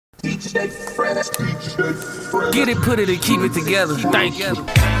Get it, put it, and keep it together. Thank you.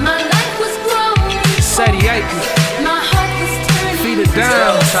 My life was growing. Shady, Aplus. My heart was turning. Feet it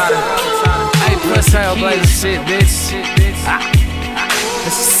down. Aplus Hellblazer shit, bitch.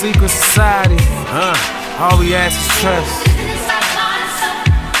 It's a secret society. All we ask is trust.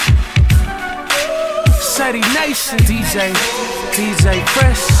 Shady Nation. DJ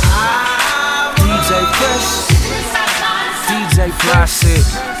Fresh. DJ Fly shit.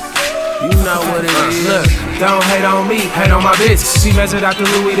 You know what it is. Look, don't hate on me, hate on my bitch. She measured out the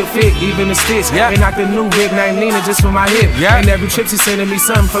Louis the fit, even the stitch. And knocked the new big named Nina just for my hip. And every trip she sending me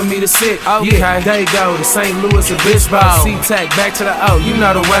something for me to sit. Yeah, there you go, the St. Louis a bitch ball. C-Tech, back to the O, you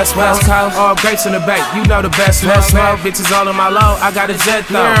know the West Coast. All grapes in the back, you know the best smoke. Bitches all on my low, I got a jet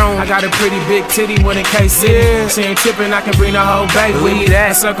though. I got a pretty big titty when in case She ain't tripping, I can bring the whole baby with me.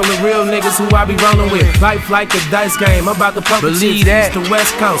 A circle of real niggas who I be rolling with. Life like a dice game, I'm about to pump the chips. East to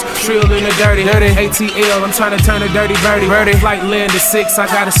West Coast, trill in the dirty. ATL, I'm trying to turn a dirty birdie. Flight land to 6, I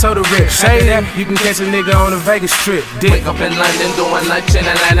gotta show the rip. After that, you can catch a nigga on a Vegas trip. Wake up in London, doing lunch in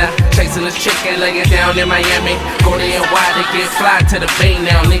Atlanta. Chasing this chick and lay it down in Miami. Go to NY to get fly to the Bay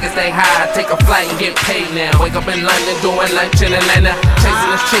now. Niggas stay high, take a flight and get paid now. Wake up in London, doing lunch in Atlanta.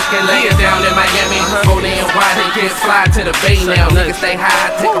 Chasing this chick and lay it down in Miami. Go to NY to get fly to the Bay now. Niggas stay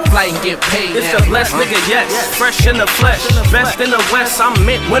high, take a flight and get paid now. It's a blessed nigga, yes. Fresh in the flesh. Best in the West, I'm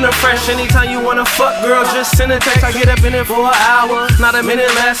mint winter fresh. Anytime you wanna fuck, girl, just send a text. I get up in it for an hour, not a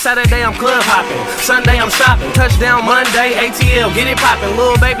minute less. Saturday I'm club hopping, Sunday I'm shopping. Touchdown Monday, ATL, get it popping.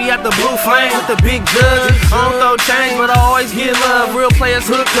 Little baby at the Blue Flame with the big judge. I don't throw change, but I always get love. Real players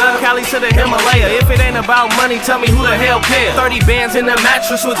hook up, Cali to the Himalaya. If it ain't about money, tell me who the hell cares. 30 bands in the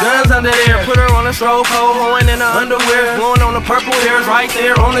mattress with guns under there. Put her on a stroke, hoeing in her underwear. Blowing on the purple hairs right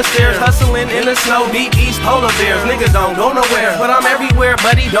there on the stairs. Hustling in the snow, deep east polar bears. Niggas don't go nowhere, but I'm everywhere,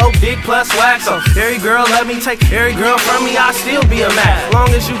 buddy. Dope, dick plus swag. So every girl let me take every girl from me, I still be a Mac. Long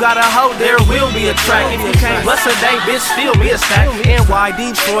as you got a hoe, there will be a track. If you can't bust a day, bitch, steal me a stack. NY,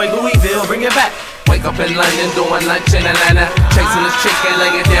 Detroit, Louisville, bring it back. Wake up in London, doing lunch in Atlanta. Chasing this chick and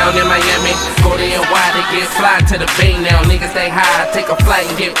lay it down in Miami. Go to NY to get fly to the Bay now. Niggas stay high, take a flight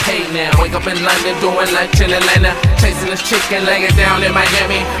and get paid now. Wake up in London, doing lunch in Atlanta. Chasing this chick and lay it down in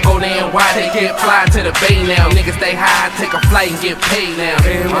Miami. Go to NY to get fly to the Bay now. Niggas stay high, take a flight and get paid now.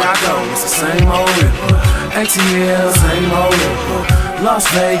 Everywhere I go, it's the same old ripper. ATL, same old ripper. Las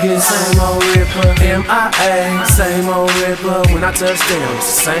Vegas, same old ripper. MIA, same old ripper. When I touch down, it's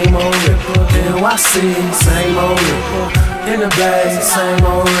the same old ripper. NYC, same old ripper. In the Bay, same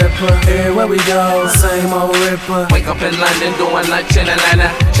old ripper. Everywhere we go, same old ripper. Wake up in London, doing lunch in Atlanta.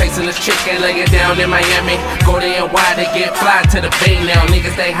 Chasing this chick and lay it down in Miami. Go to NY to get fly to the Bay now.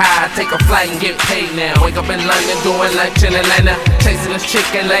 Niggas stay high, take a flight and get paid now. Wake up in London, doing lunch in Atlanta. Chasing this chick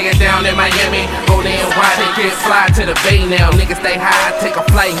and lay it down in Miami. Go to NY to get fly to the Bay now. Niggas stay high, take a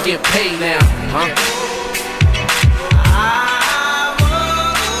flight and get paid now.